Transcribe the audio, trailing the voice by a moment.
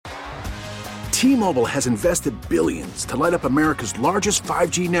T-Mobile has invested billions to light up America's largest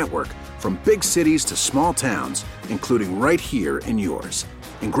 5G network, from big cities to small towns, including right here in yours.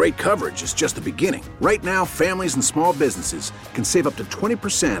 And great coverage is just the beginning. Right now, families and small businesses can save up to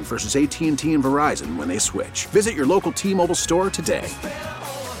 20% versus AT&T and Verizon when they switch. Visit your local T-Mobile store today.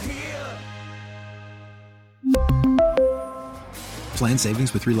 Plan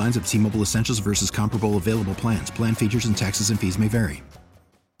savings with 3 lines of T-Mobile Essentials versus comparable available plans. Plan features and taxes and fees may vary.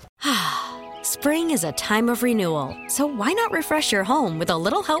 Spring is a time of renewal, so why not refresh your home with a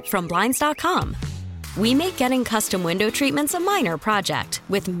little help from Blinds.com? We make getting custom window treatments a minor project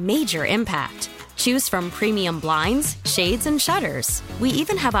with major impact. Choose from premium blinds, shades, and shutters. We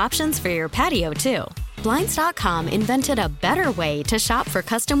even have options for your patio, too. Blinds.com invented a better way to shop for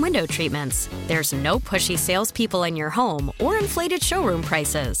custom window treatments. There's no pushy salespeople in your home or inflated showroom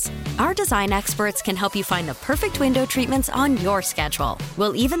prices. Our design experts can help you find the perfect window treatments on your schedule.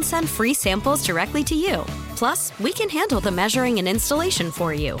 We'll even send free samples directly to you. Plus, we can handle the measuring and installation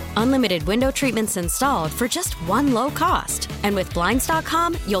for you. Unlimited window treatments installed for just one low cost. And with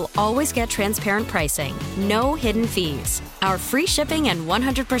Blinds.com, you'll always get transparent pricing. No hidden fees. Our free shipping and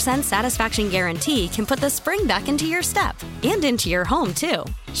 100% satisfaction guarantee can put the spring back into your step and into your home, too.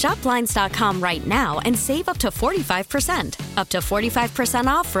 Shop Blinds.com right now and save up to 45%. Up to 45%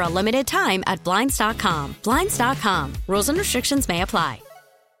 off for a limited time at Blinds.com. Blinds.com. Rules and restrictions may apply.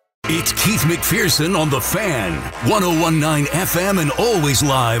 It's Keith McPherson on The Fan, 101.9 FM and always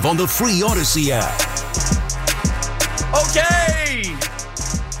live on the free Odyssey app. Okay,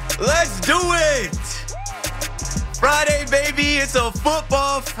 let's do it. Friday, baby. It's a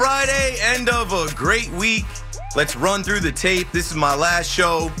football Friday, end of a great week. Let's run through the tape. This is my last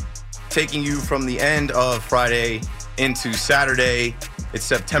show, taking you from the end of Friday into Saturday. It's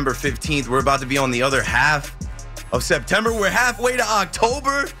September 15th. We're about to be on the other half of September. We're halfway to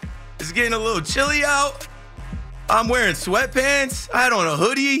October. It's getting a little chilly out. I'm wearing sweatpants. I had on a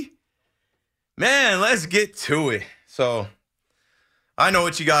hoodie. Man, let's get to it. So, I know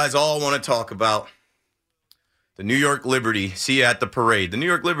what you guys all want to talk about. The New York Liberty. See you at the parade. The New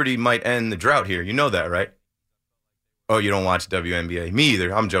York Liberty might end the drought here. You know that, right? Oh, you don't watch WNBA? Me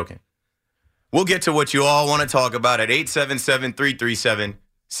either. I'm joking. We'll get to what you all want to talk about at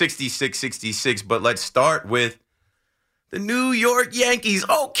 877-337-6666. But let's start with the New York Yankees.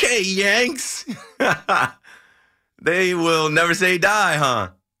 Okay, Yanks. They will never say die, huh?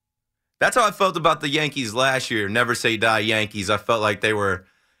 That's how I felt about the Yankees last year. Never say die Yankees. I felt like they were,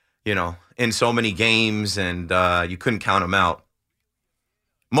 in so many games and you couldn't count them out.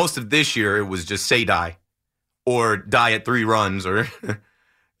 Most of this year, it was just say die or die at 3 runs or,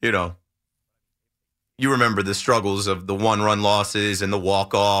 You remember the struggles of the 1-run losses and the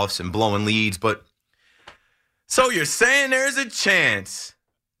walk-offs and blowing leads, but so you're saying there's a chance.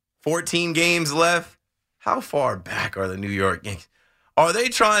 14 games left. How far back are the New York Yankees? Are they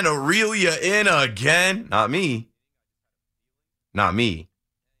trying to reel you in again? Not me. Not me.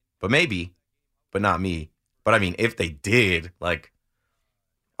 But maybe. But not me. But, if they did,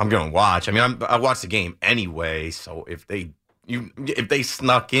 I'm going to watch. I watched the game anyway, so if they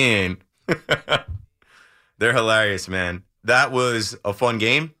snuck in, they're hilarious, man. That was a fun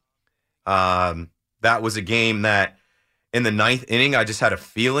game. That was a game that in the 9th inning, I just had a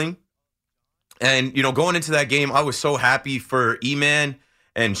feeling. And, going into that game, I was so happy for E-Man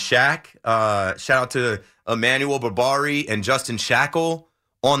and Shaq. Shout out to Emmanuel Barbari and Justin Shackle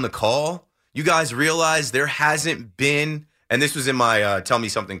on the call. You guys realize there hasn't been, and this was in my Tell Me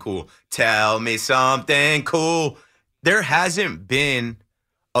Something Cool. Tell me something cool. There hasn't been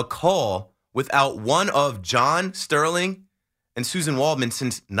a call without one of John Sterling and Susan Waldman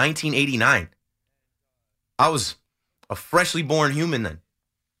since 1989. I was a freshly born human then.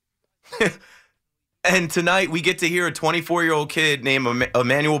 And tonight we get to hear a 24-year-old kid named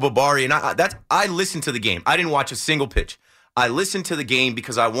Emmanuel Barbari. And I listened to the game. I didn't watch a single pitch. I listened to the game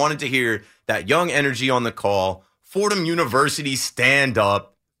because I wanted to hear that young energy on the call. Fordham University stand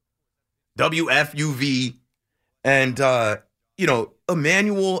up. WFUV. And,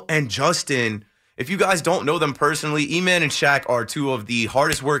 Emmanuel and Justin, if you guys don't know them personally, E-Man and Shaq are 2 of the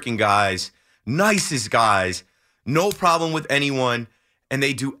hardest working guys, nicest guys, no problem with anyone, and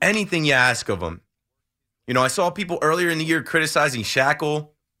they do anything you ask of them. I saw people earlier in the year criticizing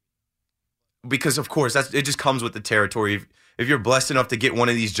Shackle because, of course, it just comes with the territory. If you're blessed enough to get one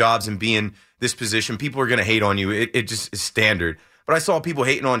of these jobs and be in this position, people are going to hate on you. It just is standard. But I saw people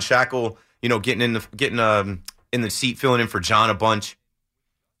hating on Shackle, getting in the seat, filling in for John a bunch.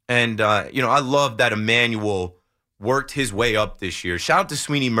 And, I love that Emmanuel worked his way up this year. Shout out to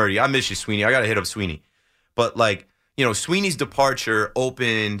Sweeney Murdy. I miss you, Sweeney. I got to hit up Sweeney. But, Sweeney's departure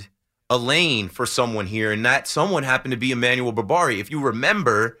opened a lane for someone here, and that someone happened to be Emmanuel Barbari. If you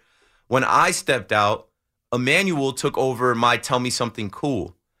remember, when I stepped out, Emmanuel took over my Tell Me Something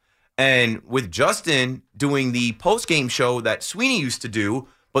Cool. And with Justin doing the post-game show that Sweeney used to do,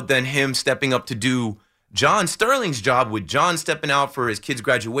 but then him stepping up to do John Sterling's job, with John stepping out for his kid's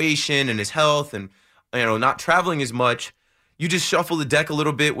graduation and his health and, not traveling as much, you just shuffle the deck a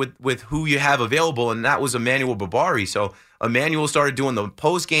little bit with who you have available, and that was Emmanuel Barbari. So Emmanuel started doing the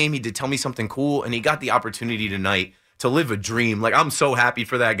post-game. He did Tell Me Something Cool, and he got the opportunity tonight to live a dream. Like, I'm so happy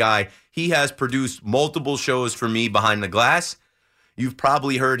for that guy. He has produced multiple shows for me behind the glass. You've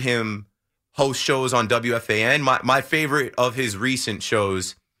probably heard him host shows on WFAN. My favorite of his recent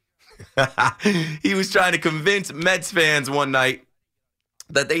shows, he was trying to convince Mets fans one night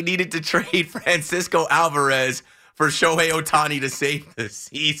that they needed to trade Francisco Alvarez for Shohei Ohtani to save the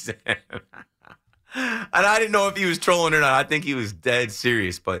season. And I didn't know if he was trolling or not. I think he was dead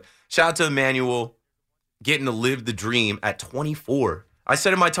serious. But shout out to Emmanuel getting to live the dream at 24. I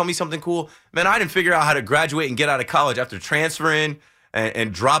said in my Tell Me Something Cool, man, I didn't figure out how to graduate and get out of college after transferring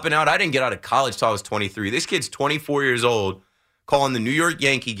and dropping out. I didn't get out of college till I was 23. This kid's 24 years old, calling the New York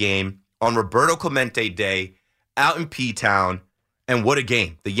Yankee game on Roberto Clemente Day out in P-Town. And what a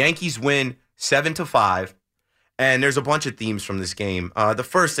game. The Yankees win 7-5. And there's a bunch of themes from this game. The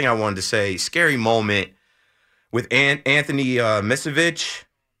first thing I wanted to say, scary moment with Anthony Misevich.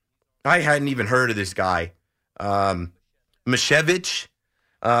 I hadn't even heard of this guy. Mishevich.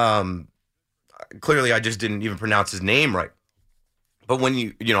 Clearly, I just didn't even pronounce his name right. But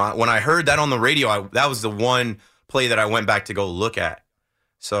when when I heard that on the radio, that was the one play that I went back to go look at.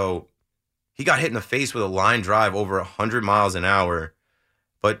 So he got hit in the face with a line drive over 100 miles an hour.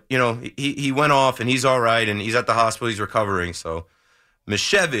 But, he went off, and he's all right, and he's at the hospital. He's recovering. So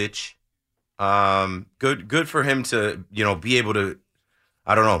Mishevich, good for him to, be able to,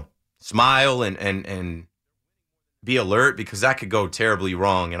 I don't know, smile and be alert, because that could go terribly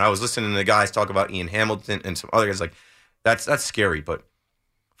wrong. And I was listening to the guys talk about Ian Hamilton and some other guys, like, that's scary. But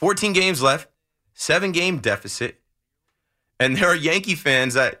 14 games left, 7-game deficit. And there are Yankee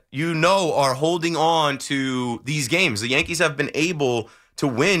fans that are holding on to these games. The Yankees have been able to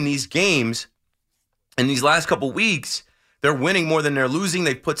win these games in these last couple weeks. They're winning more than they're losing.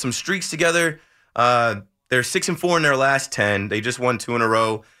 They've put some streaks together. They're 6-4 in their last 10. They just won 2 in a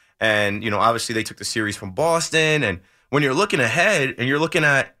row. And, obviously they took the series from Boston. And when you're looking ahead and you're looking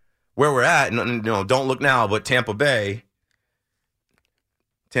at where we're at, and don't look now, but Tampa Bay,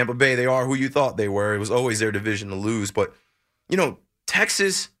 they are who you thought they were. It was always their division to lose. But,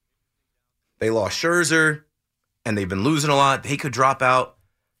 Texas, they lost Scherzer, and they've been losing a lot. They could drop out.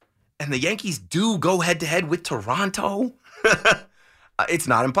 And the Yankees do go head-to-head with Toronto. It's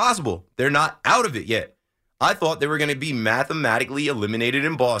not impossible. They're not out of it yet. I thought they were going to be mathematically eliminated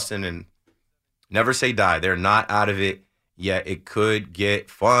in Boston, and never say die. They're not out of it yet. It could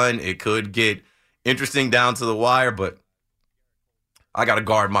get fun. It could get interesting down to the wire, but I got to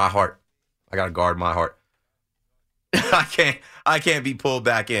guard my heart. I can't be pulled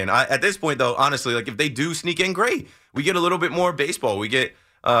back in. At this point, though, honestly, like, if they do sneak in, great. We get a little bit more baseball. We get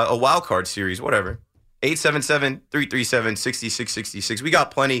a wild card series, whatever. 877-337-6666. We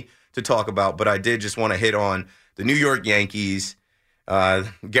got plenty to talk about, but I did just want to hit on the New York Yankees.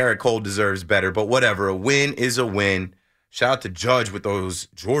 Garrett Cole deserves better, but whatever. A win is a win. Shout out to Judge with those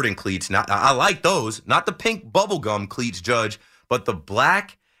Jordan cleats. I like those. Not the pink bubblegum cleats, Judge, but the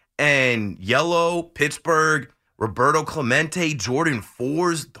black and yellow Pittsburgh Roberto Clemente Jordan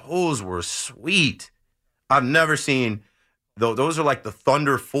 4s. Those were sweet. I've never seen those. Those are like the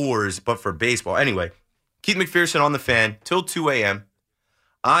Thunder 4s, but for baseball. Anyway, Keith McPherson on the Fan till 2 a.m.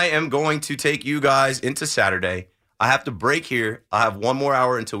 I am going to take you guys into Saturday. I have to break here. I have one more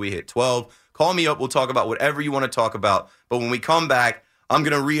hour until we hit 12. Call me up. We'll talk about whatever you want to talk about. But when we come back, I'm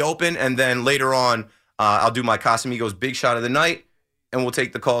going to reopen, and then later on, I'll do my Casamigos Big Shot of the Night, and we'll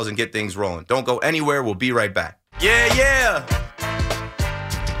take the calls and get things rolling. Don't go anywhere. We'll be right back. Yeah, yeah.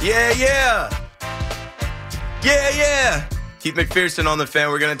 Yeah, yeah. Yeah, yeah. Keith McPherson on the Fan.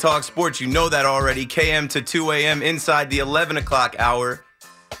 We're going to talk sports. You know that already. KM to 2 a.m. inside the 11 o'clock hour.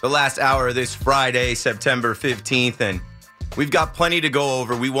 The last hour of this Friday, September 15th. And we've got plenty to go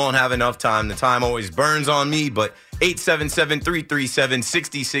over. We won't have enough time. The time always burns on me. But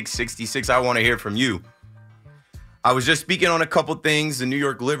 877-337-6666. I want to hear from you. I was just speaking on a couple things. The New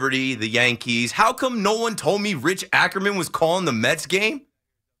York Liberty, the Yankees. How come no one told me Rich Ackerman was calling the Mets game?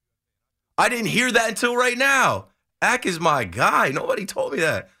 I didn't hear that until right now. Ack is my guy. Nobody told me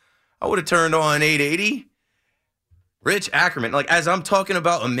that. I would have turned on 880. Rich Ackerman. Like, as I'm talking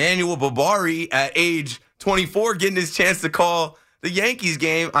about Emmanuel Barbari at age 24 getting his chance to call the Yankees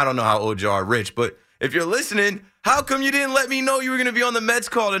game, I don't know how old you are, Rich, but if you're listening, how come you didn't let me know you were going to be on the Mets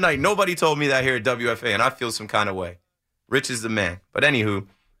call tonight? Nobody told me that here at WFA, and I feel some kind of way. Rich is the man. But anywho,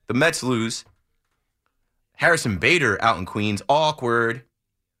 the Mets lose. Harrison Bader out in Queens. Awkward.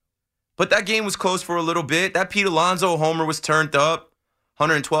 But that game was close for a little bit. That Pete Alonso homer was turned up.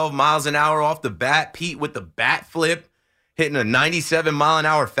 112 miles an hour off the bat. Pete with the bat flip. Hitting a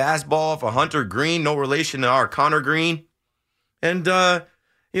 97-mile-an-hour fastball off a Hunter Green. No relation to our Connor Green. And,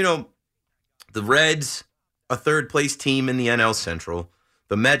 the Reds, a third-place team in the NL Central.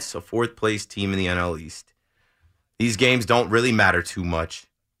 The Mets, a fourth-place team in the NL East. These games don't really matter too much.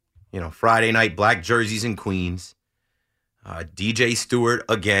 Friday night, black jerseys in Queens. DJ Stewart,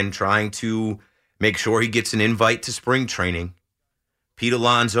 again, trying to make sure he gets an invite to spring training. Pete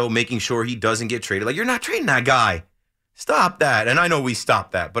Alonso making sure he doesn't get traded. Like, you're not trading that guy. Stop that. And I know we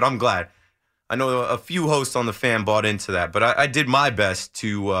stopped that, but I'm glad. I know a few hosts on the Fan bought into that, but I did my best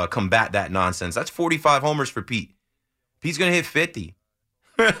to combat that nonsense. That's 45 homers for Pete. Pete's going to hit 50.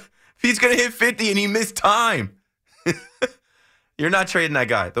 Pete's going to hit 50, and he missed time. You're not trading that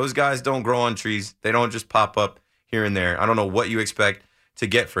guy. Those guys don't grow on trees. They don't just pop up here and there. I don't know what you expect to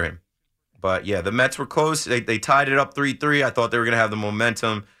get for him. But, yeah, the Mets were close. They tied it up 3-3. I thought they were going to have the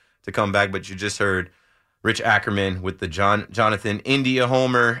momentum to come back, but you just heard Rich Ackerman with the Jonathan India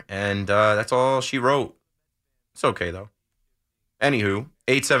homer, and that's all she wrote. It's okay, though. Anywho,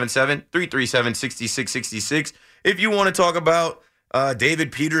 877-337-6666. If you want to talk about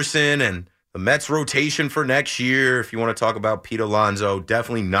David Peterson and the Mets rotation for next year, if you want to talk about Pete Alonso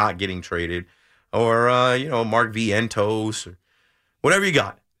definitely not getting traded, or, Mark Vientos, or whatever you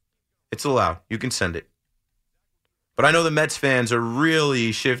got, it's allowed. You can send it. But I know the Mets fans are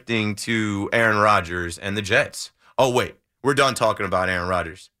really shifting to Aaron Rodgers and the Jets. Oh, wait. We're done talking about Aaron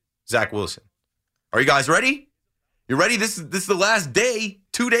Rodgers. Zach Wilson. Are you guys ready? You ready? This is the last day,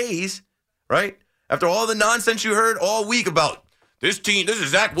 2 days, right? After all the nonsense you heard all week about this team, this is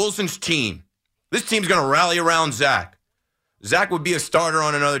Zach Wilson's team. This team's going to rally around Zach. Zach would be a starter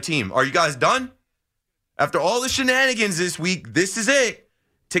on another team. Are you guys done? After all the shenanigans this week, this is it.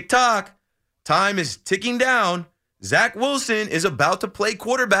 Tick-tock. Time is ticking down. Zach Wilson is about to play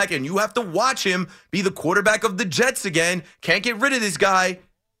quarterback, and you have to watch him be the quarterback of the Jets again. Can't get rid of this guy.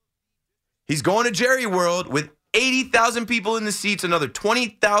 He's going to Jerry World with 80,000 people in the seats, another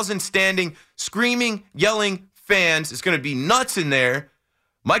 20,000 standing, screaming, yelling fans. It's going to be nuts in there.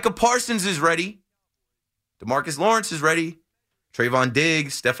 Micah Parsons is ready. DeMarcus Lawrence is ready. Trayvon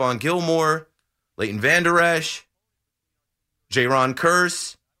Diggs, Stephon Gilmore, Leighton Vander Esch, Jaron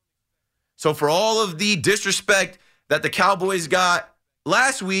Kearse. So for all of the disrespect that the Cowboys got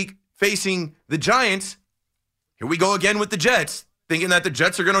last week facing the Giants, here we go again with the Jets, thinking that the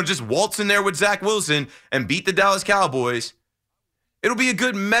Jets are going to just waltz in there with Zach Wilson and beat the Dallas Cowboys. It'll be a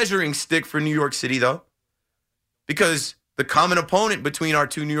good measuring stick for New York City, though, because the common opponent between our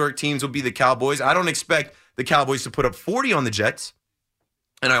two New York teams will be the Cowboys. I don't expect the Cowboys to put up 40 on the Jets,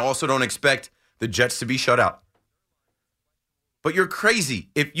 and I also don't expect the Jets to be shut out. But you're crazy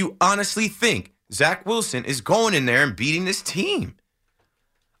if you honestly think Zach Wilson is going in there and beating this team.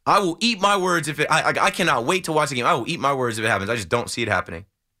 I will eat my words if I cannot wait to watch the game. I will eat my words if it happens. I just don't see it happening.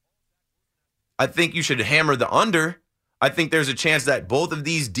 I think you should hammer the under. I think there's a chance that both of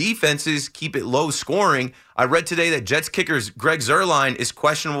these defenses keep it low scoring. I read today that Jets kicker Greg Zuerlein is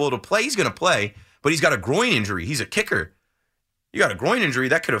questionable to play. He's going to play, but he's got a groin injury. He's a kicker. You got a groin injury,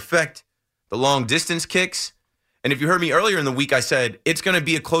 that could affect the long distance kicks. And if you heard me earlier in the week, I said it's going to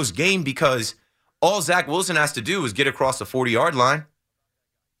be a close game because all Zach Wilson has to do is get across the 40-yard line.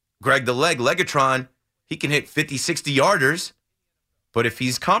 Greg the Legatron, he can hit 50, 60-yarders. But if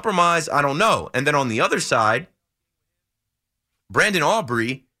he's compromised, I don't know. And then on the other side, Brandon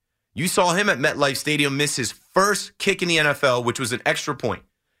Aubrey, you saw him at MetLife Stadium miss his first kick in the NFL, which was an extra point.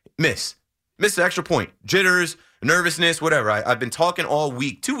 Missed the extra point. Jitters, nervousness, whatever. I've been talking all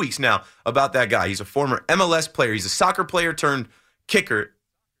week, 2 weeks now, about that guy. He's a former MLS player. He's a soccer player turned kicker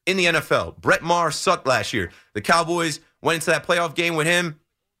in the NFL. Brett Maher sucked last year. The Cowboys went into that playoff game with him.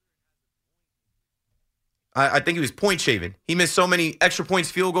 I think he was point shaving. He missed so many extra points,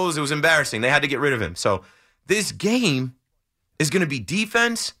 field goals, it was embarrassing. They had to get rid of him. So this game is going to be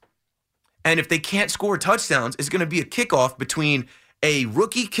defense, and if they can't score touchdowns, it's going to be a kickoff between a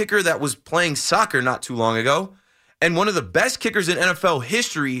rookie kicker that was playing soccer not too long ago and one of the best kickers in NFL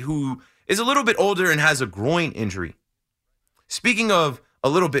history who is a little bit older and has a groin injury. Speaking of a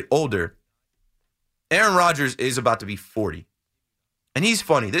little bit older, Aaron Rodgers is about to be 40. And he's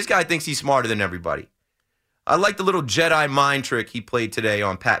funny. This guy thinks he's smarter than everybody. I like the little Jedi mind trick he played today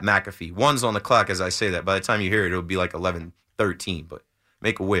on Pat McAfee. One's on the clock as I say that. By the time you hear it, it'll be like 11:30. 13, but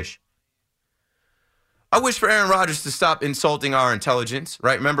make a wish. I wish for Aaron Rodgers to stop insulting our intelligence,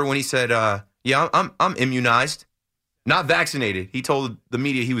 right? Remember when he said, yeah, I'm immunized, not vaccinated. He told the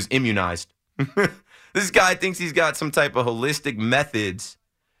media he was immunized. This guy thinks he's got some type of holistic methods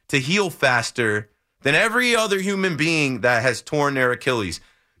to heal faster than every other human being that has torn their Achilles.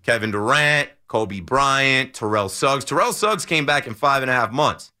 Kevin Durant, Kobe Bryant, Terrell Suggs. Terrell Suggs came back in 5.5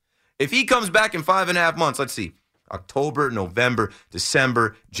 months. If he comes back in 5.5 months, let's see, October, November,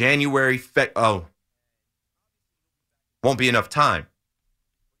 December, January, won't be enough time.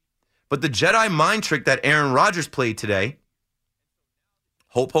 But the Jedi mind trick that Aaron Rodgers played today,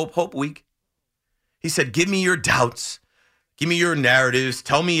 hope, hope, hope week. He said, give me your doubts. Give me your narratives.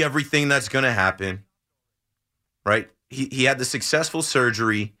 Tell me everything that's going to happen. Right? He had the successful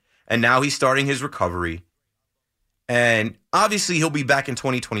surgery, and now he's starting his recovery. And obviously he'll be back in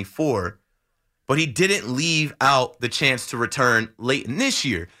 2024, but he didn't leave out the chance to return late in this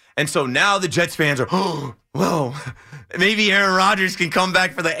year. And so now the Jets fans are, oh, well, maybe Aaron Rodgers can come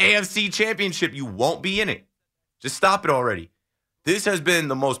back for the AFC Championship. You won't be in it. Just stop it already. This has been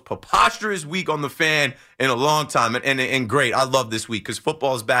the most preposterous week on the Fan in a long time. And great. I love this week because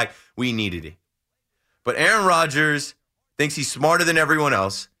football's back. We needed it. But Aaron Rodgers thinks he's smarter than everyone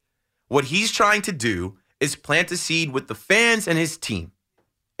else. What he's trying to do is plant a seed with the fans and his team.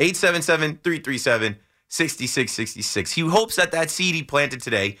 877-337-6666. He hopes that seed he planted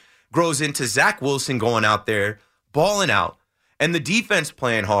today grows into Zach Wilson going out there, balling out, and the defense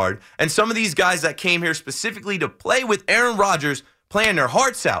playing hard, and some of these guys that came here specifically to play with Aaron Rodgers playing their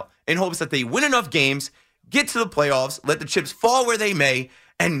hearts out in hopes that they win enough games, get to the playoffs, let the chips fall where they may,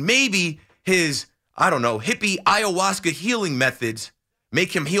 and maybe his, hippie ayahuasca healing methods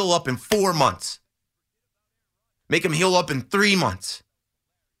make him heal up in 4 months. Make him heal up in 3 months.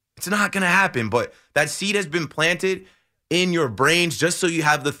 It's not going to happen, but that seed has been planted in your brains just so you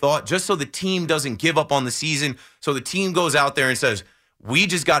have the thought, just so the team doesn't give up on the season, so the team goes out there and says, we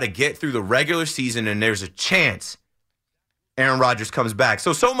just got to get through the regular season and there's a chance Aaron Rodgers comes back.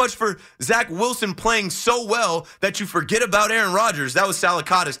 So much for Zach Wilson playing so well that you forget about Aaron Rodgers. That was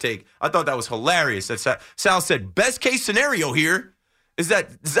Salicata's take. I thought that was hilarious. Sal said, best case scenario here is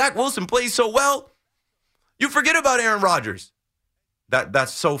that Zach Wilson plays so well, you forget about Aaron Rodgers.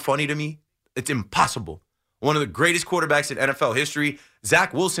 That's so funny to me. It's impossible. One of the greatest quarterbacks in NFL history.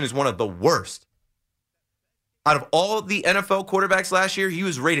 Zach Wilson is one of the worst. Out of all the NFL quarterbacks last year, he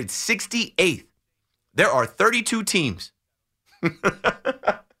was rated 68th. There are 32 teams.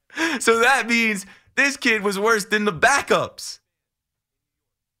 So that means this kid was worse than the backups.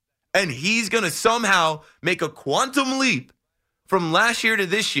 And he's going to somehow make a quantum leap from last year to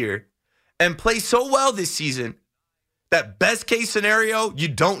this year and play so well this season that best case scenario, you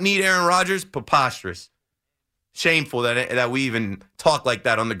don't need Aaron Rodgers. Preposterous. Shameful that we even talk like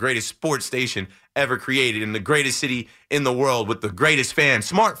that on the greatest sports station ever created in the greatest city in the world with the greatest fans,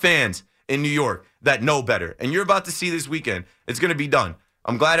 smart fans in New York that know better. And you're about to see this weekend. It's going to be done.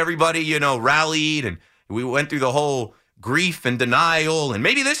 I'm glad everybody, rallied and we went through the whole grief and denial and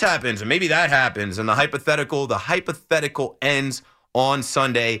maybe this happens and maybe that happens. And the hypothetical ends on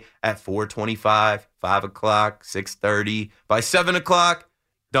Sunday at 4:25, 5 o'clock, 6:30. By 7 o'clock,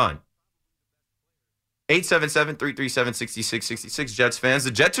 done. 877-337-6666, Jets fans. The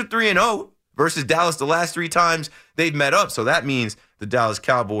Jets are 3-0 versus Dallas the last 3 times they've met up. So that means the Dallas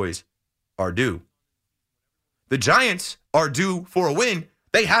Cowboys are due. The Giants are due for a win.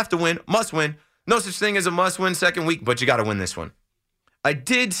 They have to win, must win. No such thing as a must-win second week, but you got to win this one. I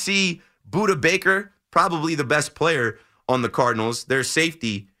did see Budda Baker, probably the best player on the Cardinals. Their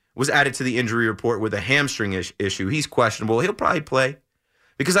safety was added to the injury report with a hamstring issue. He's questionable. He'll probably play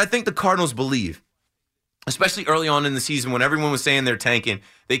because I think the Cardinals believe, especially early on in the season when everyone was saying they're tanking.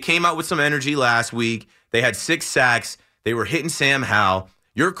 They came out with some energy last week. They had 6 sacks. They were hitting Sam Howell.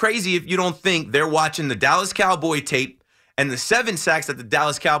 You're crazy if you don't think they're watching the Dallas Cowboy tape and the 7 sacks that the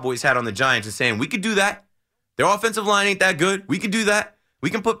Dallas Cowboys had on the Giants and saying, we could do that. Their offensive line ain't that good. We could do that. We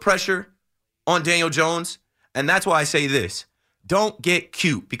can put pressure on Daniel Jones. And that's why I say this. Don't get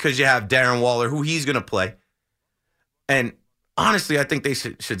cute because you have Darren Waller, who he's going to play. And honestly, I think they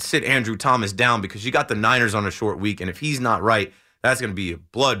should sit Andrew Thomas down because you got the Niners on a short week. And if he's not right, that's going to be a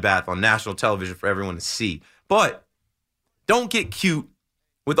bloodbath on national television for everyone to see. But don't get cute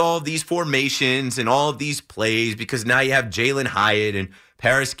with all of these formations and all of these plays because now you have Jalen Hyatt and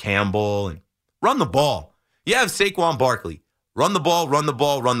Paris Campbell and run the ball. You have Saquon Barkley. Run the ball, run the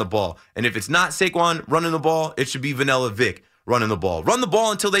ball, run the ball. And if it's not Saquon running the ball, it should be Vanilla Vic running the ball. Run the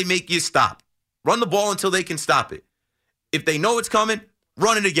ball until they make you stop. Run the ball until they can stop it. If they know it's coming,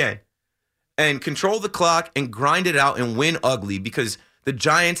 run it again. and control the clock and grind it out and win ugly, because the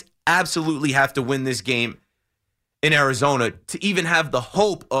Giants absolutely have to win this game in Arizona to even have the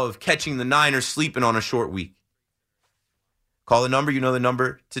hope of catching the Niners sleeping on a short week. Call the number. You know the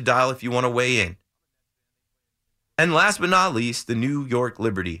number to dial if you want to weigh in. And last but not least, the New York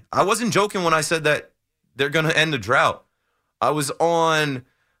Liberty. I wasn't joking when I said that they're going to end the drought. I was on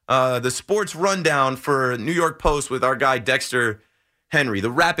the sports rundown for New York Post with our guy Dexter Henry,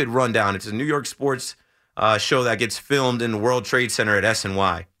 the Rapid Rundown. It's a New York sports show that gets filmed in the World Trade Center at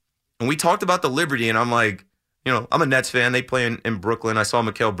SNY. And we talked about the Liberty, and I'm like, I'm a Nets fan. They play in Brooklyn. I saw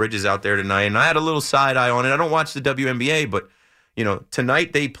Mikal Bridges out there tonight, and I had a little side eye on it. I don't watch the WNBA, but,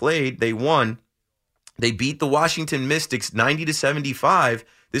 tonight they played. They won. They beat the Washington Mystics 90-75.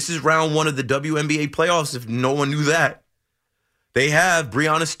 This is round one of the WNBA playoffs, if no one knew that. They have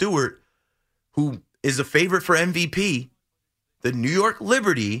Breanna Stewart, who is a favorite for MVP. The New York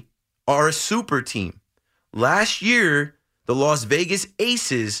Liberty are a super team. Last year, the Las Vegas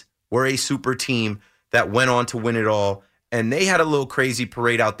Aces were a super team that went on to win it all, and they had a little crazy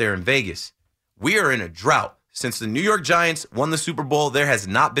parade out there in Vegas. We are in a drought. Since the New York Giants won the Super Bowl, there has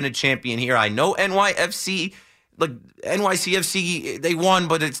not been a champion here. I know NYCFC, they won,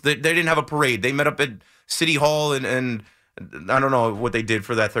 but they didn't have a parade. They met up at City Hall, and I don't know what they did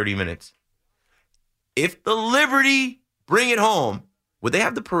for that 30 minutes. If the Liberty bring it home, would they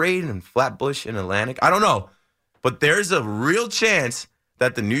have the parade in Flatbush and Atlantic? I don't know. But there's a real chance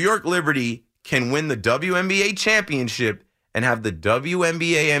that the New York Liberty can win the WNBA championship and have the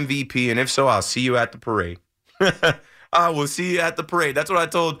WNBA MVP. And if so, I'll see you at the parade. I will see you at the parade. That's what I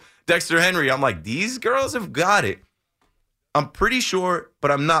told Dexter Henry. I'm like, these girls have got it. I'm pretty sure, but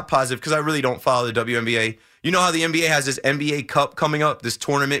I'm not positive because I really don't follow the WNBA. You know how the NBA has this NBA Cup coming up, this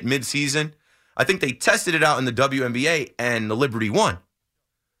tournament mid-season? I think they tested it out in the WNBA, and the Liberty won.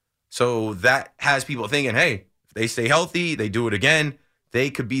 So that has people thinking, hey, if they stay healthy, they do it again,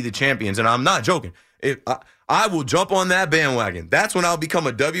 they could be the champions. And I'm not joking. I will jump on that bandwagon. That's when I'll become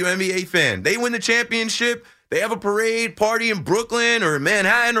a WNBA fan. They win the championship. They have a parade party in Brooklyn or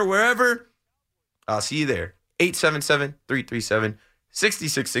Manhattan or wherever. I'll see you there.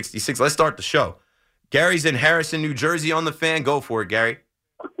 877-337-6666. Let's start the show. Gary's in Harrison, New Jersey on the Fan. Go for it, Gary.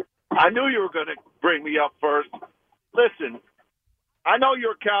 I knew you were going to bring me up first. Listen, I know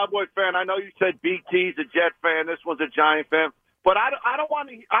you're a Cowboy fan. I know you said BT's a Jet fan. This one's a Giant fan. But I don't want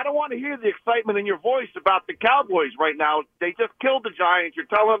to hear the excitement in your voice about the Cowboys right now. They just killed the Giants. You're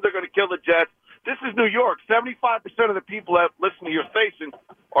telling them they're going to kill the Jets. This is New York. 75% of the people that listen to your station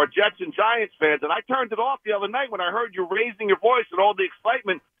are Jets and Giants fans. And I turned it off the other night when I heard you raising your voice and all the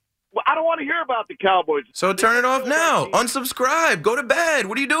excitement. Well, I don't want to hear about the Cowboys. So turn it off now. Unsubscribe. Go to bed.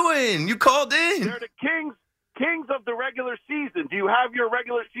 What are you doing? You called in. They're the kings of the regular season. Do you have your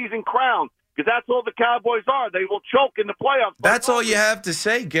regular season crown? Because that's all the Cowboys are. They will choke in the playoffs. That's all you have to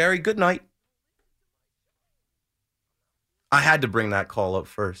say, Gary. Good night. I had to bring that call up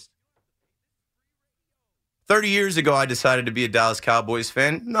first. 30 years ago, I decided to be a Dallas Cowboys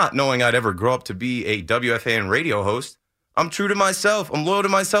fan, not knowing I'd ever grow up to be a WFAN radio host. I'm true to myself. I'm loyal to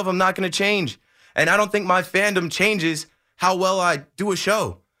myself. I'm not going to change. And I don't think my fandom changes how well I do a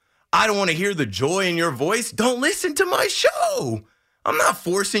show. I don't want to hear the joy in your voice. Don't listen to my show. I'm not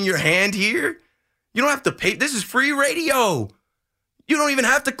forcing your hand here. You don't have to pay. This is free radio. You don't even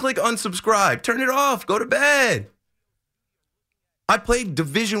have to click unsubscribe. Turn it off. Go to bed. I played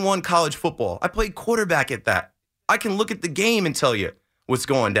Division I college football. I played quarterback at that. I can look at the game and tell you what's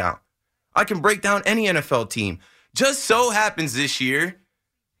going down. I can break down any NFL team. Just so happens this year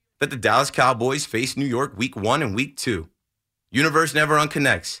that the Dallas Cowboys face New York week 1 and week 2. Universe never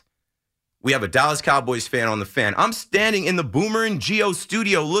unconnects. We have a Dallas Cowboys fan on the Fan. I'm standing in the Boomer and Geo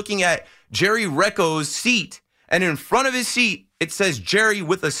studio looking at Jerry Recco's seat. And in front of his seat, it says Jerry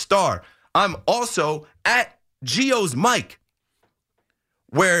with a star. I'm also at Geo's mic,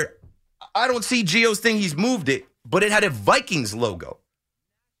 where I don't see Geo's thing. He's moved it, but it had a Vikings logo.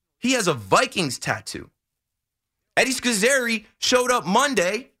 He has a Vikings tattoo. Eddie Scazzeri showed up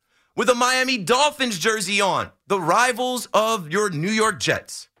Monday with a Miami Dolphins jersey on, the rivals of your New York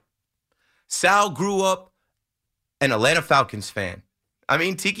Jets. Sal grew up an Atlanta Falcons fan.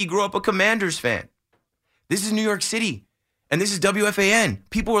 Tiki grew up a Commanders fan. This is New York City, and this is WFAN.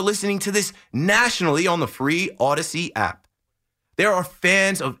 People are listening to this nationally on the free Odyssey app. There are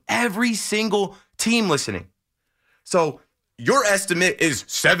fans of every single team listening. So your estimate is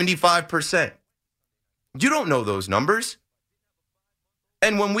 75%. You don't know those numbers.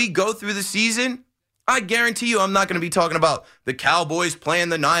 And when we go through the season, I guarantee you I'm not going to be talking about the Cowboys playing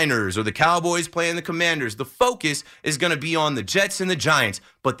the Niners or the Cowboys playing the Commanders. The focus is going to be on the Jets and the Giants,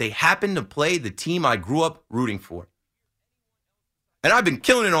 but they happen to play the team I grew up rooting for. And I've been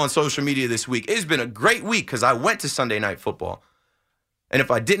killing it on social media this week. It's been a great week because I went to Sunday Night Football. And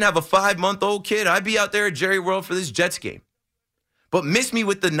if I didn't have a 5-month-old kid, I'd be out there at Jerry World for this Jets game. But miss me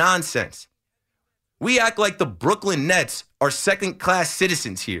with the nonsense. We act like the Brooklyn Nets are second-class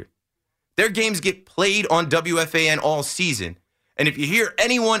citizens here. Their games get played on WFAN all season. And if you hear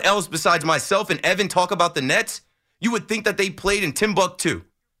anyone else besides myself and Evan talk about the Nets, you would think that they played in Timbuktu.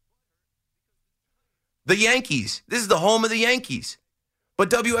 The Yankees. This is the home of the Yankees. But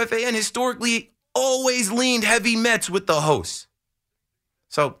WFAN historically always leaned heavy Mets with the hosts.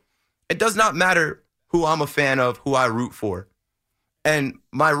 So it does not matter who I'm a fan of, who I root for. And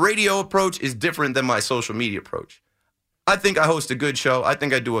my radio approach is different than my social media approach. I think I host a good show. I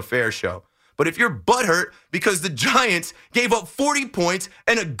think I do a fair show. But if you're butthurt because the Giants gave up 40 points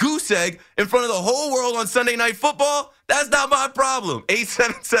and a goose egg in front of the whole world on Sunday Night Football, that's not my problem.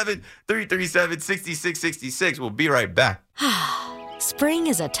 877-337-6666. We'll be right back. Spring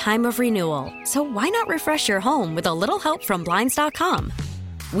is a time of renewal, so why not refresh your home with a little help from Blinds.com?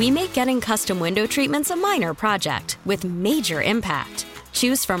 We make getting custom window treatments a minor project with major impact.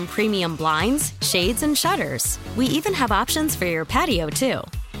 Choose from premium blinds, shades, and shutters. We even have options for your patio, too.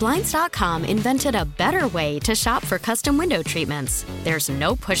 Blinds.com invented a better way to shop for custom window treatments. There's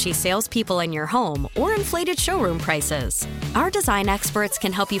no pushy salespeople in your home or inflated showroom prices. Our design experts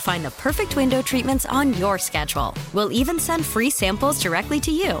can help you find the perfect window treatments on your schedule. We'll even send free samples directly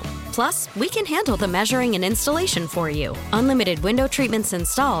to you. Plus, we can handle the measuring and installation for you. Unlimited window treatments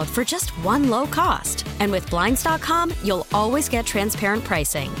installed for just one low cost. And with Blinds.com, you'll always get transparent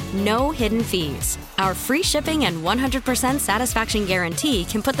pricing. No hidden fees. Our free shipping and 100% satisfaction guarantee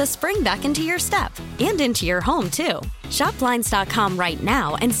can put the spring back into your step and into your home, too. Shop Blinds.com right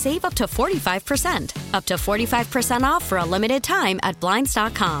now and save up to 45%. Up to 45% off for a limited time at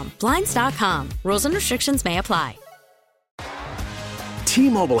Blinds.com. Blinds.com. Rules and restrictions may apply.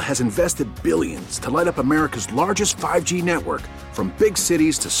 T-Mobile has invested billions to light up America's largest 5G network, from big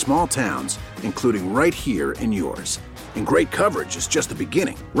cities to small towns, including right here in yours. And great coverage is just the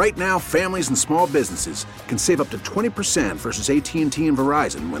beginning. Right now, families and small businesses can save up to 20% versus AT&T and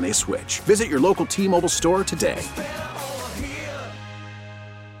Verizon when they switch. Visit your local T-Mobile store today.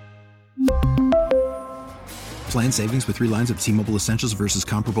 Plan savings with 3 lines of T-Mobile Essentials versus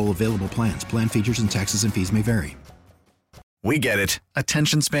comparable available plans. Plan features and taxes and fees may vary. We get it.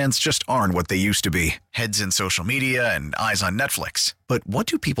 Attention spans just aren't what they used to be. Heads in social media and eyes on Netflix. But what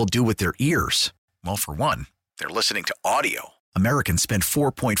do people do with their ears? Well, for one, they're listening to audio. Americans spend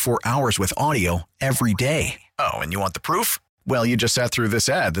 4.4 hours with audio every day. Oh, and you want the proof? Well, you just sat through this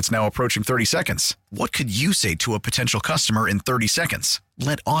ad that's now approaching 30 seconds. What could you say to a potential customer in 30 seconds?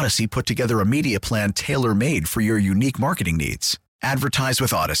 Let Odyssey put together a media plan tailor-made for your unique marketing needs. Advertise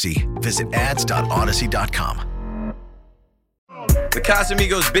with Odyssey. Visit ads.odyssey.com. The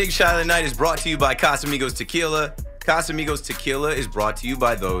Casamigos Big Shot of the Night is brought to you by Casamigos Tequila. Casamigos Tequila is brought to you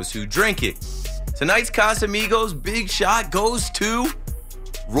by those who drink it. Tonight's Casamigos Big Shot goes to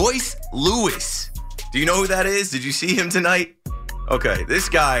Royce Lewis. Do you know who that is? Did you see him tonight? Okay, this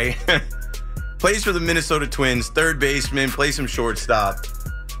guy plays for the Minnesota Twins, third baseman, plays some shortstop.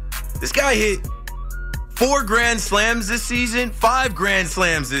 This guy hit 4 grand slams this season, 5 grand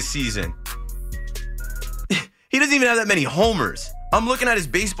slams this season. He doesn't even have that many homers. I'm looking at his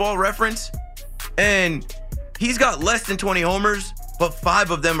baseball reference, and he's got less than 20 homers, but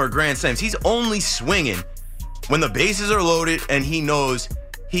 5 of them are grand slams. He's only swinging when the bases are loaded and he knows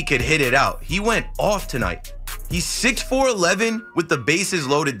he could hit it out. He went off tonight. He's 6'4", with the bases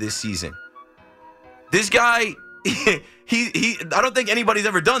loaded this season. This guy, I don't think anybody's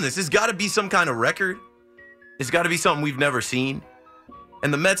ever done this. There's got to be some kind of record. It's got to be something we've never seen.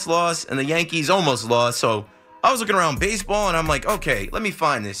 And the Mets lost, and the Yankees almost lost, so I was looking around baseball, and I'm like, okay, let me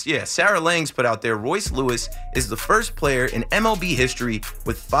find this. Yeah, Sarah Langs put out there, Royce Lewis is the first player in MLB history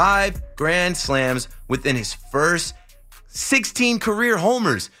with 5 grand slams within his first 16 career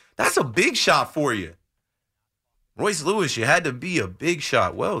homers. That's a big shot for you. Royce Lewis, you had to be a big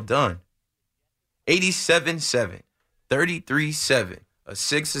shot. Well done. 87-7, 33-7. A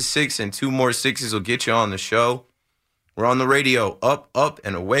 6, and 2 more 6s will get you on the show. We're on the radio, up,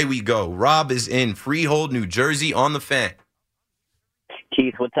 and away we go. Rob is in Freehold, New Jersey on the Fan.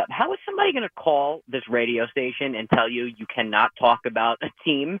 Keith, what's up? How is somebody going to call this radio station and tell you cannot talk about a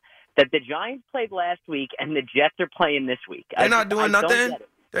team that the Giants played last week and the Jets are playing this week? They're not doing nothing.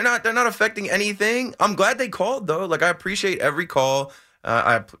 They're not affecting anything. I'm glad they called, though. Like, I appreciate every call.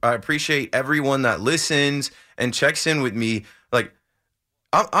 I appreciate everyone that listens and checks in with me. Like,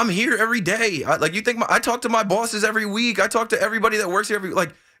 I'm here every day. I talk to my bosses every week. I talk to everybody that works here every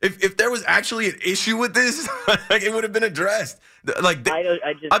like. If there was actually an issue with this, like it would have been addressed.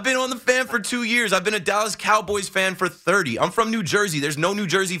 I've been on the fan for 2 years. I've been a Dallas Cowboys fan for 30. I'm from New Jersey. There's no New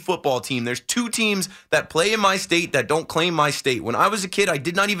Jersey football team. There's 2 teams that play in my state that don't claim my state. When I was a kid, I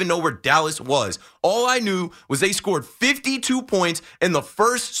did not even know where Dallas was. All I knew was they scored 52 points in the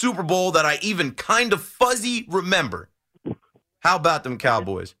first Super Bowl that I even kind of fuzzy remember. How about them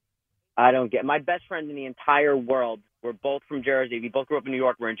Cowboys? I don't get. My best friend in the entire world, we're both from Jersey. We both grew up in New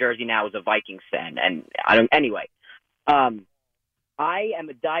York. We're in Jersey now, is a Vikings fan. And anyway, I am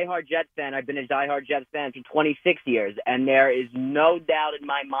a diehard Jets fan. I've been a diehard Jets fan for 26 years. And there is no doubt in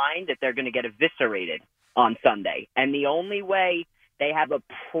my mind that they're going to get eviscerated on Sunday. And the only way they have a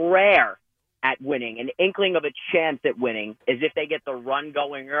prayer at winning, an inkling of a chance at winning, is if they get the run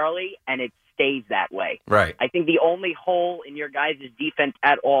going early and it stays that way. Right. I think the only hole in your guys' defense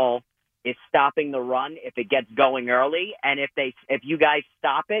at all is stopping the run if it gets going early, and if you guys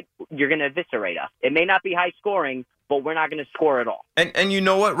stop it, you're going to eviscerate us. It may not be high scoring, but we're not going to score at all. And you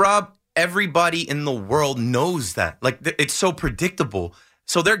know what, Rob? Everybody in the world knows that. Like, it's so predictable.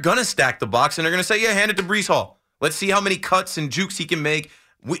 So they're going to stack the box, and they're going to say, yeah, hand it to Breece Hall. Let's see how many cuts and jukes he can make.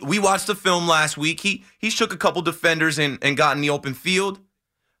 We watched the film last week. He shook a couple defenders and got in the open field.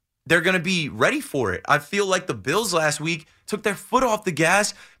 They're going to be ready for it. I feel like the Bills last week took their foot off the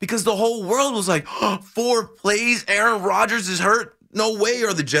gas because the whole world was like, 4 plays, Aaron Rodgers is hurt. No way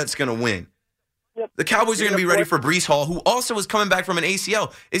are the Jets going to win. Yep. The Cowboys are going to be ready for Breece Hall, who also is coming back from an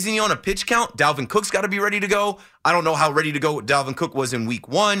ACL. Isn't he on a pitch count? Dalvin Cook's got to be ready to go. I don't know how ready to go Dalvin Cook was in week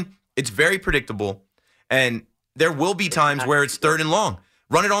 1. It's very predictable. And there will be times where it's 3rd and long.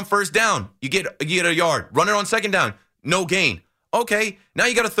 Run it on 1st down. You get a yard. Run it on 2nd down. No gain. Okay, now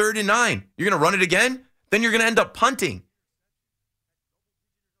you got a 3rd and 9. You're going to run it again? Then you're going to end up punting.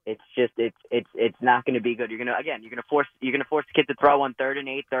 It's just it's not going to be good. You're going to force the kid to throw on 3rd and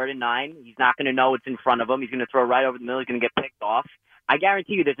 8, 3rd and 9. He's not going to know what's in front of him. He's going to throw right over the middle. He's going to get picked off. I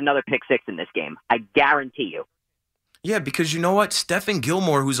guarantee you there's another pick 6 in this game. I guarantee you. Yeah, because you know what? Stephen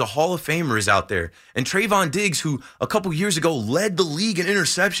Gilmore, who's a Hall of Famer, is out there. And Trayvon Diggs, who a couple years ago led the league in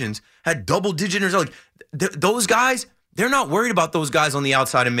interceptions, had double-digit interceptions. Those guys, they're not worried about those guys on the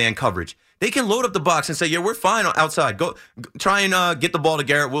outside in man coverage. They can load up the box and say, yeah, we're fine outside. Go try and get the ball to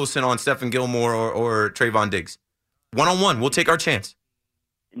Garrett Wilson on Stephen Gilmore or Trayvon Diggs. One-on-one, we'll take our chance.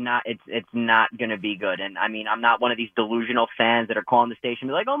 It's not going to be good. And, I mean, I'm not one of these delusional fans that are calling the station and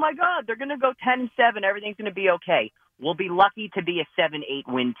be like, oh, my God, they're going to go 10-7. Everything's going to be okay. We'll be lucky to be a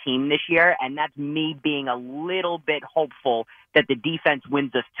 7-8 win team this year, and that's me being a little bit hopeful that the defense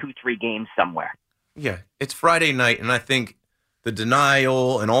wins us 2-3 games somewhere. Yeah, it's Friday night, and I think the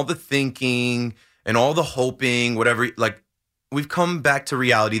denial and all the thinking and all the hoping, whatever, like, we've come back to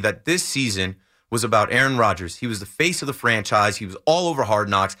reality that this season was about Aaron Rodgers. He was the face of the franchise. He was all over Hard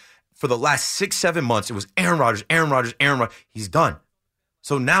Knocks. For the last 6-7 months, it was Aaron Rodgers, Aaron Rodgers, Aaron Rodgers. He's done.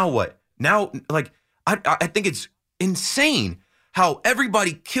 So now what? Now, like, I think it's insane how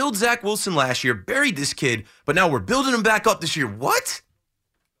everybody killed Zach Wilson last year, buried this kid, but now we're building him back up this year. What?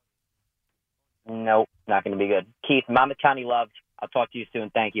 Nope, not going to be good. Keith, Monmouth County loved. I'll talk to you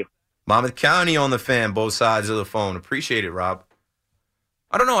soon. Thank you. Monmouth County on the fan, both sides of the phone. Appreciate it, Rob.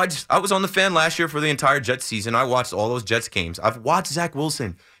 I don't know. I was on the fan last year for the entire Jets season. I watched all those Jets games. I've watched Zach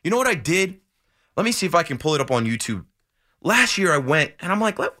Wilson. You know what I did? Let me see if I can pull it up on YouTube. Last year I went, and I'm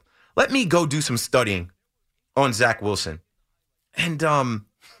like, let me go do some studying on Zach Wilson. And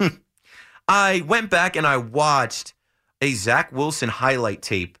I went back and I watched a Zach Wilson highlight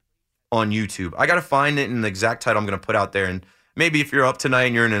tape on YouTube. I got to find it in the exact title I'm going to put out there. And maybe if you're up tonight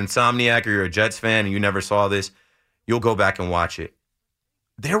and you're an insomniac or you're a Jets fan and you never saw this, you'll go back and watch it.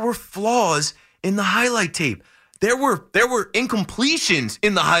 There were flaws in the highlight tape. There were incompletions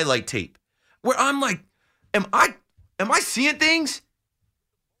in the highlight tape where I'm like, am I seeing things?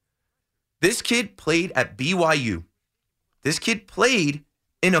 This kid played at BYU. This kid played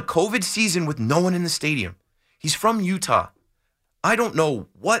in a COVID season with no one in the stadium. He's from Utah. I don't know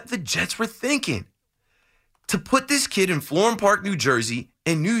what the Jets were thinking to put this kid in Florham Park, New Jersey,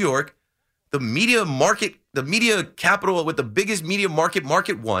 in New York, the media capital with the biggest media market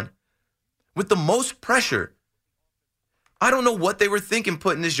one, with the most pressure. I don't know what they were thinking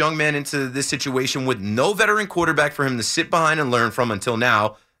putting this young man into this situation with no veteran quarterback for him to sit behind and learn from until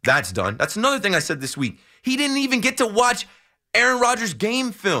now. That's done. That's another thing I said this week. He didn't even get to watch Aaron Rodgers'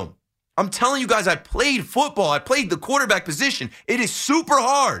 game film. I'm telling you guys, I played football. I played the quarterback position. It is super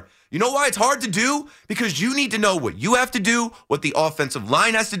hard You know why it's hard to do? Because you need to know what you have to do, what the offensive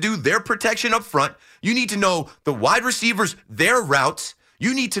line has to do, their protection up front. You need to know the wide receivers, their routes.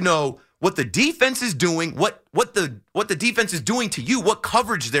 You need to know what the defense is doing, what the defense is doing to you, what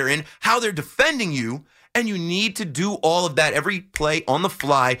coverage they're in, how they're defending you. And you need to do all of that every play on the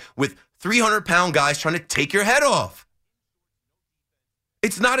fly with 300-pound guys trying to take your head off.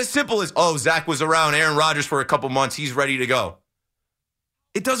 It's not as simple as, oh, Zach was around Aaron Rodgers for a couple months. He's ready to go.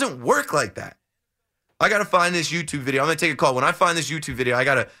 It doesn't work like that. I got to find this YouTube video. I'm going to take a call. When I find this YouTube video, I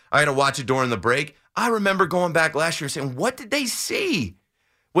got to watch it during the break. I remember going back last year and saying, what did they see?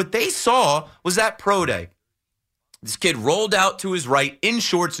 What they saw was that pro day. This kid rolled out to his right in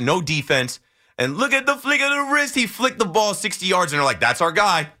shorts, no defense, and look at the flick of the wrist. He flicked the ball 60 yards, and they're like, that's our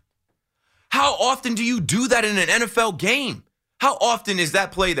guy. How often do you do that in an NFL game? How often is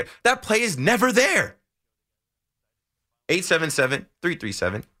that play there? That play is never there.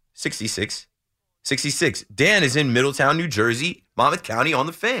 877-337-6666. Dan is in Middletown, New Jersey, Monmouth County on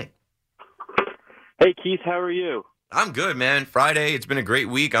the Fan. Hey, Keith, how are you? I'm good, man. Friday, it's been a great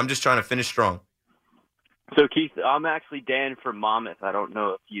week. I'm just trying to finish strong. So, Keith, I'm actually Dan from Monmouth. I don't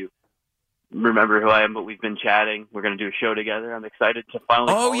know if you remember who I am, but we've been chatting. We're going to do a show together. I'm excited to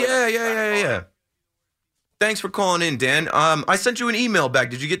finally Oh, yeah. Thanks for calling in, Dan. I sent you an email back.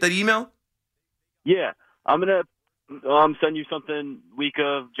 Did you get that email? Yeah. I'm going to send you something week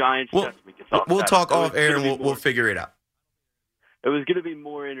of Giants. We'll talk off air and we'll figure it out. It was going to be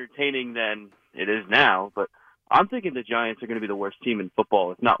more entertaining than it is now, but I'm thinking the Giants are going to be the worst team in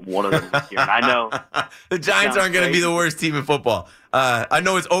football, if not one of them this year. And I know the Giants aren't going to be the worst team in football. I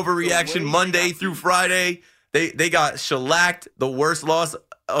know it's overreaction Monday through Friday. They got shellacked, the worst loss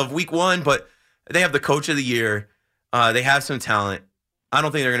of week one, but they have the coach of the year. They have some talent. I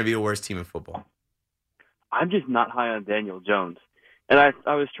don't think they're going to be the worst team in football. I'm just not high on Daniel Jones. And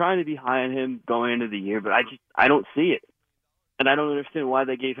I was trying to be high on him going into the year, but I don't see it. And I don't understand why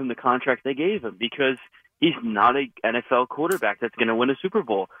they gave him the contract they gave him, because he's not an NFL quarterback that's going to win a Super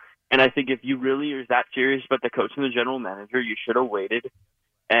Bowl. And I think if you really are that serious about the coach and the general manager, you should have waited.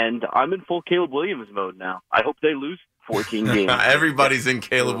 And I'm in full Caleb Williams mode now. I hope they lose 14 games. Everybody's in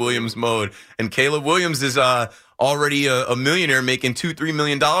Caleb Williams mode. And Caleb Williams is already a millionaire making $2-3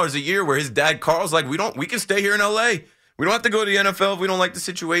 million a year, where his dad Carl's like, we can stay here in L.A. We don't have to go to the NFL if we don't like the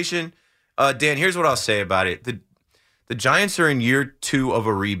situation. Dan, here's what I'll say about it. The Giants are in year 2 of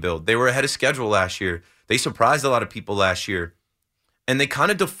a rebuild. They were ahead of schedule last year. They surprised a lot of people last year. And they kind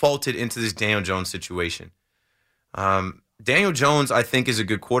of defaulted into this Daniel Jones situation. Daniel Jones, I think, is a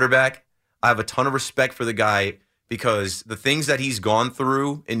good quarterback. I have a ton of respect for the guy because the things that he's gone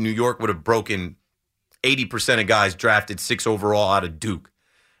through in New York would have broken 80% of guys drafted 6 overall out of Duke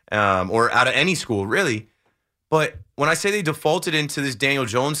or out of any school, really. But when I say they defaulted into this Daniel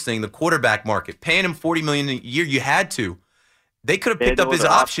Jones thing, the quarterback market, paying him $40 million a year, you had to. They could have picked up his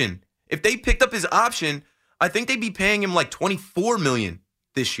option. If they picked up his option, I think they'd be paying him like $24 million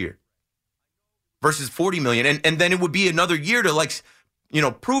this year versus $40 million. And then it would be another year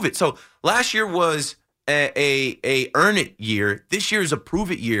to prove it. So last year was a earn it year. This year is a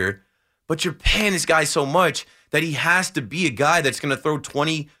prove it year. But you're paying this guy so much that he has to be a guy that's going to throw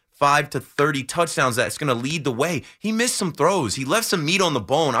 25 to 30 touchdowns, that's going to lead the way. He missed some throws. He left some meat on the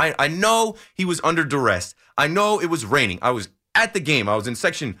bone. I know he was under duress. I know it was raining. I was at the game. I was in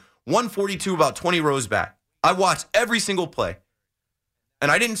section 142, about 20 rows back. I watched every single play. And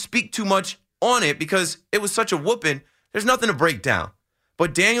I didn't speak too much on it because it was such a whooping. There's nothing to break down.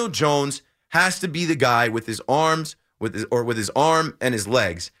 But Daniel Jones has to be the guy with his arms, with his arm and his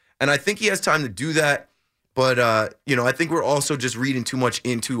legs. And I think he has time to do that. But, I think we're also just reading too much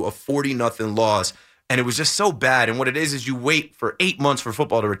into a 40-0 loss. And it was just so bad. And what it is you wait for 8 months for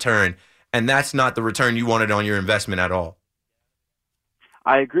football to return. And that's not the return you wanted on your investment at all.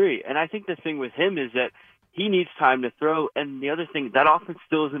 I agree. And I think the thing with him is that he needs time to throw. And the other thing, that offense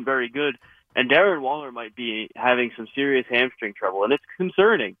still isn't very good. And Darren Waller might be having some serious hamstring trouble. And it's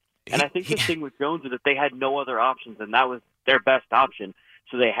concerning. And I think the thing with Jones is that they had no other options, and that was their best option.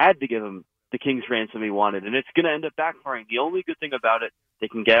 So they had to give him the king's ransom he wanted, and it's going to end up backfiring. The only good thing about it, they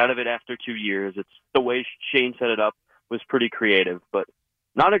can get out of it after 2 years. It's the way Shane set it up was pretty creative, but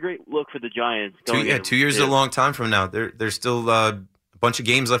not a great look for the Giants. 2 years is a long time from now. There's still a bunch of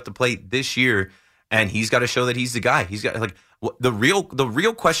games left to play this year, and he's got to show that he's the guy. He's got the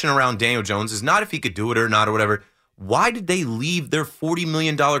real question around Daniel Jones is not if he could do it or not or whatever. Why did they leave their $40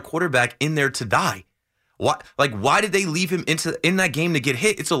 million quarterback in there to die? Why did they leave him in that game to get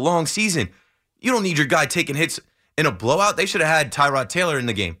hit? It's a long season. You don't need your guy taking hits in a blowout. They should have had Tyrod Taylor in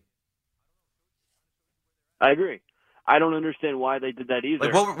the game. I agree. I don't understand why they did that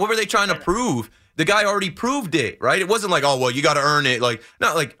either. Like, what were they trying to prove? The guy already proved it, right? It wasn't like, oh, well, you got to earn it. Like,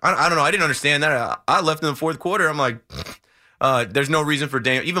 no, like, I don't know. I didn't understand that. I left in the fourth quarter. I'm like, there's no reason for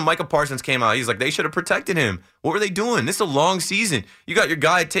Daniel. Even Micah Parsons came out. He's like, they should have protected him. What were they doing? This is a long season. You got your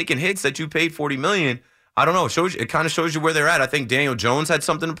guy taking hits that you paid $40 million. I don't know. It kind of shows you where they're at. I think Daniel Jones had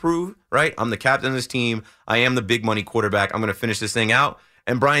something to prove, right? I'm the captain of this team. I am the big money quarterback. I'm going to finish this thing out.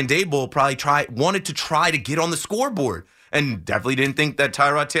 And Brian Daboll probably wanted to try to get on the scoreboard and definitely didn't think that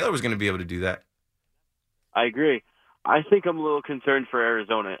Tyrod Taylor was going to be able to do that. I agree. I think I'm a little concerned for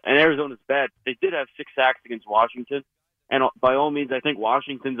Arizona. And Arizona's bad. They did have 6 sacks against Washington. And by all means, I think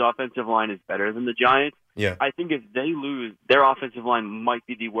Washington's offensive line is better than the Giants. Yeah. I think if they lose, their offensive line might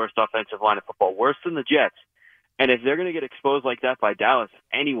be the worst offensive line in football, worse than the Jets. And if they're going to get exposed like that by Dallas,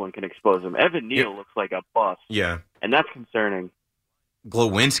 anyone can expose them. Evan Neal looks like a bust. Yeah. And that's concerning.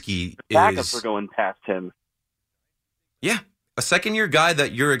 Glowinski the backups are going past him. Yeah. A second-year guy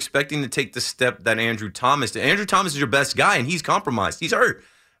that you're expecting to take the step that Andrew Thomas did. Andrew Thomas is your best guy, and he's compromised. He's hurt.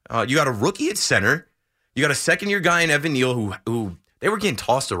 You got a rookie at center. You got a second-year guy in Evan Neal who they were getting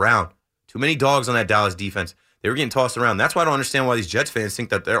tossed around. Too many dogs on that Dallas defense. They were getting tossed around. That's why I don't understand why these Jets fans think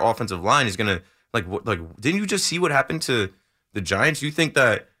that their offensive line is going to, like, didn't you just see what happened to the Giants? You think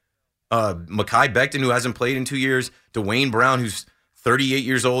that Mekhi Becton, who hasn't played in 2 years, Dwayne Brown, who's 38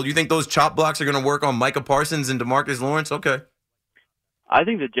 years old, you think those chop blocks are going to work on Micah Parsons and DeMarcus Lawrence? Okay. I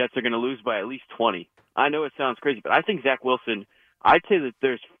think the Jets are going to lose by at least 20. I know it sounds crazy, but I think Zach Wilson, I'd say that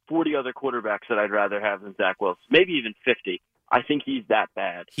there's 40 other quarterbacks that I'd rather have than Zach Wilson, maybe even 50. I think he's that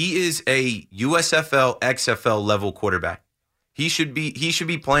bad. He is a USFL, XFL level quarterback. He should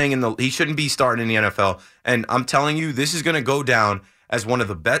be playing he shouldn't be starting in the NFL. And I'm telling you, this is going to go down as one of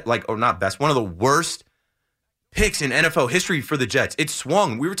the one of the worst picks in NFL history for the Jets. It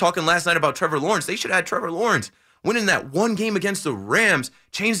swung. We were talking last night about Trevor Lawrence. They should have had Trevor Lawrence. Winning that one game against the Rams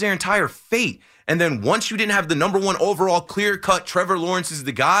changed their entire fate. And then once you didn't have the number one overall clear-cut Trevor Lawrence is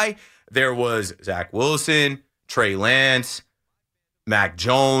the guy, there was Zach Wilson, Trey Lance, Mac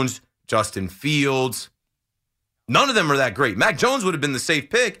Jones, Justin Fields. None of them are that great. Mac Jones would have been the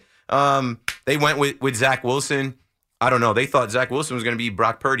safe pick. They went with Zach Wilson. I don't know. They thought Zach Wilson was going to be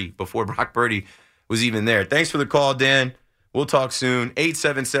Brock Purdy before Brock Purdy was even there. Thanks for the call, Dan. We'll talk soon.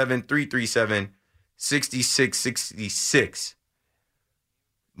 877-337-6666.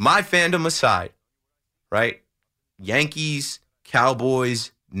 My fandom aside, right? Yankees,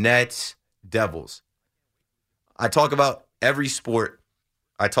 Cowboys, Nets, Devils. I talk about every sport.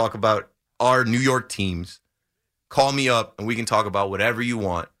 I talk about our New York teams. Call me up and we can talk about whatever you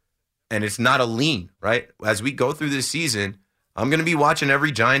want. And it's not a lean, right? As we go through this season, I'm going to be watching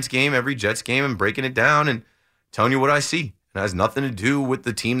every Giants game, every Jets game, and breaking it down and telling you what I see. It has nothing to do with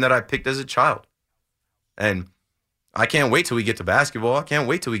the team that I picked as a child. And I can't wait till we get to basketball. I can't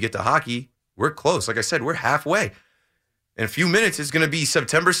wait till we get to hockey. We're close. Like I said, we're halfway. In a few minutes, it's going to be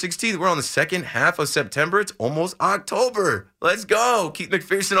September 16th. We're on the second half of September. It's almost October. Let's go. Keith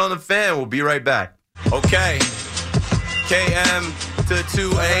McPherson on the Fan. We'll be right back. Okay. KM to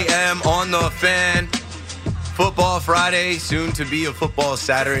 2 a.m. on the Fan. Football Friday, soon to be a football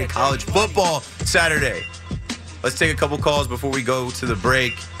Saturday, college football Saturday. Let's take a couple calls before we go to the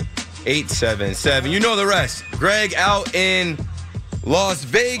break. 877. You know the rest. Greg out in Las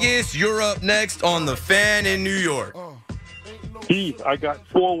Vegas. You're up next on the Fan in New York. Keith, I got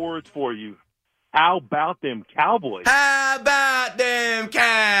 4 words for you. How about them Cowboys? How about them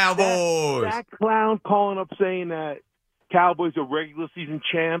Cowboys? That clown calling up saying that Cowboys are regular season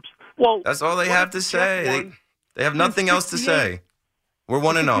champs. Well, that's all they have to say. They have nothing else to say. We're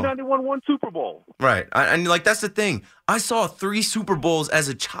 1-0. They won 1 Super Bowl. Right. And like, that's the thing. I saw 3 Super Bowls as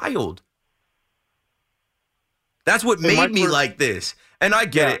a child. That's what made me like this. And I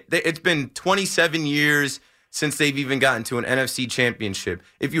get it. It's been 27 years since they've even gotten to an NFC championship.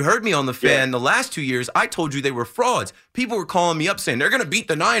 If you heard me on the Fan, the last 2 years, I told you they were frauds. People were calling me up saying they're going to beat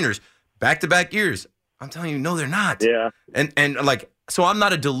the Niners back-to-back years. I'm telling you, no, they're not. Yeah. And like, so I'm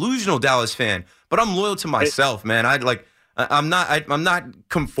not a delusional Dallas fan, but I'm loyal to myself, man. I'm not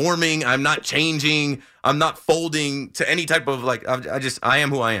conforming. I'm not changing. I'm not folding to any type of I am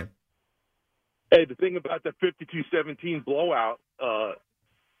who I am. Hey, the thing about the 52-17 blowout,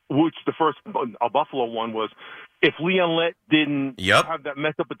 which the first Buffalo one was, if Leon Lett didn't have that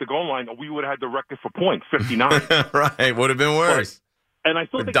mess up at the goal line, we would have had the record for points, 59. Right, would have been worse. And I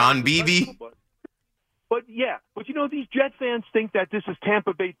still think Don Beebe. But you know, these Jet fans think that this is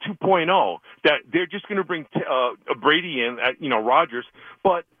Tampa Bay 2.0, that they're just going to bring Brady in, Rodgers.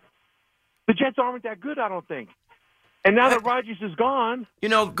 But the Jets aren't that good, I don't think. And now that Rodgers is gone. You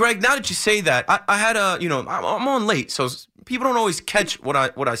know, Greg, now that you say that, I had I'm on late, so people don't always catch what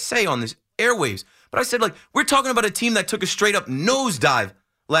I say on this airwaves. But I said, like, we're talking about a team that took a straight-up nosedive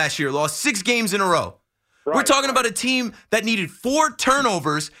last year, lost 6 games in a row. Right, we're talking about a team that needed 4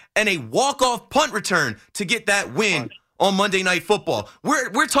 turnovers and a walk-off punt return to get that win on Monday Night Football.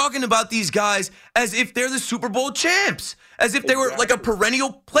 We're talking about these guys as if they're the Super Bowl champs, as if they were like a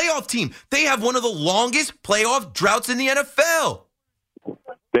perennial playoff team. They have one of the longest playoff droughts in the NFL.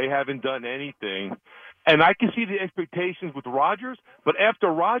 They haven't done anything. And I can see the expectations with Rodgers, but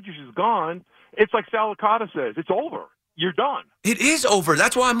after Rodgers is gone, it's like Salicata says, it's over. You're done. It is over.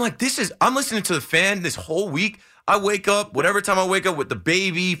 That's why I'm like, I'm listening to the Fan this whole week. I wake up, whatever time I wake up with the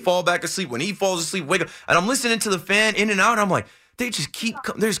baby, fall back asleep. When he falls asleep, wake up. And I'm listening to the Fan in and out. And I'm like, they just keep,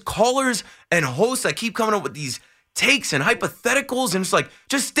 there's callers and hosts that keep coming up with these takes and hypotheticals. And it's like,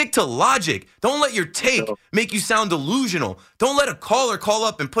 just stick to logic. Don't let your take make you sound delusional. Don't let a caller call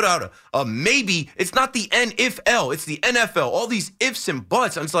up and put out a maybe. It's not the NFL. It's the NFL. All these ifs and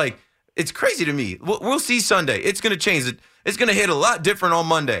buts. And it's like, it's crazy to me. We'll see Sunday. It's going to change. It's going to hit a lot different on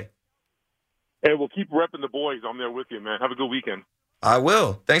Monday. Hey, we'll keep repping the boys. I'm there with you, man. Have a good weekend. I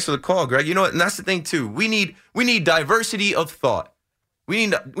will. Thanks for the call, Greg. You know what? And that's the thing, too. We need diversity of thought. We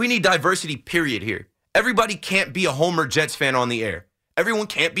need diversity, period, here. Everybody can't be a Homer Jets fan on the air. Everyone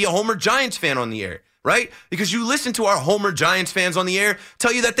can't be a Homer Giants fan on the air, right? Because you listen to our Homer Giants fans on the air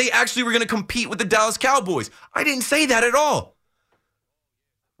tell you that they actually were going to compete with the Dallas Cowboys. I didn't say that at all.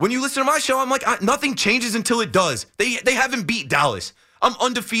 When you listen to my show, I'm like, nothing changes until it does. They haven't beat Dallas. I'm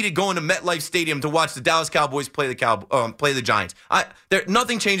undefeated going to MetLife Stadium to watch the Dallas Cowboys play the Giants.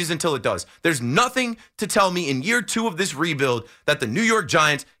 Nothing changes until it does. There's nothing to tell me in year 2 of this rebuild that the New York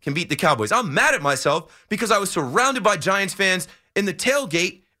Giants can beat the Cowboys. I'm mad at myself because I was surrounded by Giants fans in the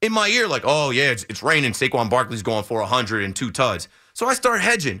tailgate in my ear like, oh, yeah, it's raining. Saquon Barkley's going for 102 tuds. So I start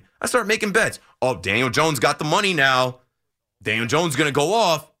hedging. I start making bets. Oh, Daniel Jones got the money now. Daniel Jones is going to go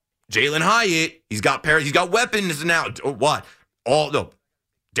off. Jalen Hyatt, he's got weapons now. What?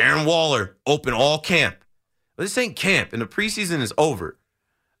 Darren Waller, open all camp. But this ain't camp, and the preseason is over.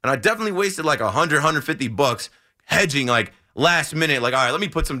 And I definitely wasted like $150 hedging like last minute. Like, all right, let me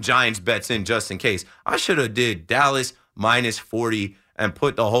put some Giants bets in just in case. I should have did Dallas -40 and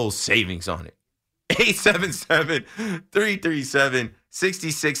put the whole savings on it.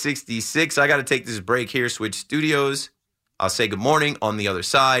 877-337-6666. I got to take this break here, switch studios. I'll say good morning on the other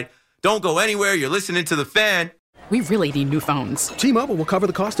side. Don't go anywhere. You're listening to The Fan. We really need new phones. T-Mobile will cover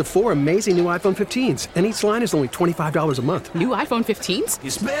the cost of 4 amazing new iPhone 15s, and each line is only $25 a month. New iPhone 15s?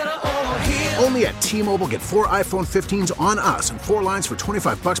 It's better over here. Only at T-Mobile, get 4 iPhone 15s on us and 4 lines for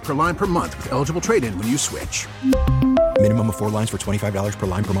 $25 per line per month with eligible trade-in when you switch. Minimum of 4 lines for $25 per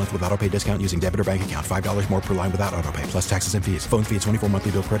line per month with autopay discount using debit or bank account. $5 more per line without autopay, plus taxes and fees. Phone fee at 24 monthly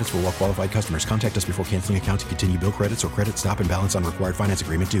bill credits for well-qualified customers. Contact us before canceling account to continue bill credits or credit stop and balance on required finance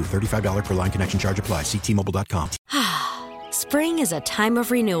agreement due. $35 per line connection charge applies. See T-Mobile.com. Spring is a time of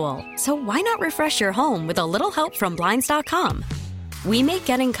renewal, so why not refresh your home with a little help from Blinds.com? We make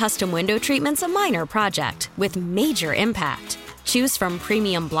getting custom window treatments a minor project with major impact. Choose from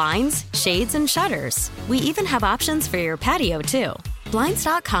premium blinds, shades, and shutters. We even have options for your patio, too.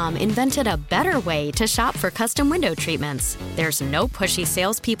 Blinds.com invented a better way to shop for custom window treatments. There's no pushy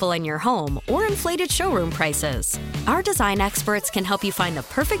salespeople in your home or inflated showroom prices. Our design experts can help you find the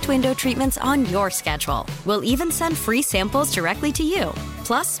perfect window treatments on your schedule. We'll even send free samples directly to you.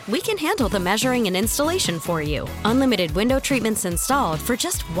 Plus, we can handle the measuring and installation for you. Unlimited window treatments installed for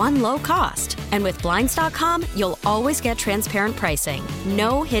just one low cost. And with Blinds.com, you'll always get transparent pricing.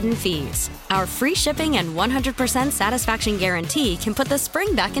 No hidden fees. Our free shipping and 100% satisfaction guarantee can put the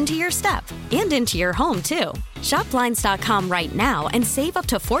spring back into your step and into your home, too. Shop Blinds.com right now and save up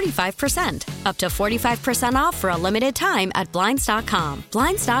to 45%. Up to 45% off for a limited time at Blinds.com.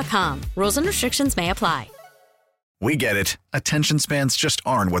 Blinds.com. Rules and restrictions may apply. We get it. Attention spans just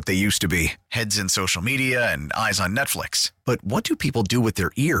aren't what they used to be. Heads in social media and eyes on Netflix. But what do people do with their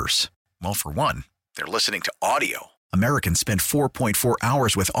ears? Well, for one, they're listening to audio. Americans spend 4.4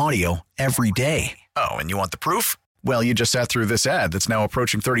 hours with audio every day. Oh, and you want the proof? Well, you just sat through this ad that's now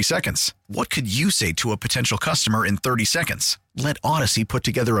approaching 30 seconds. What could you say to a potential customer in 30 seconds? Let Odyssey put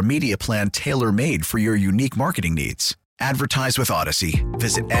together a media plan tailor-made for your unique marketing needs. Advertise with Odyssey.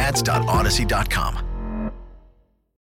 Visit ads.odyssey.com.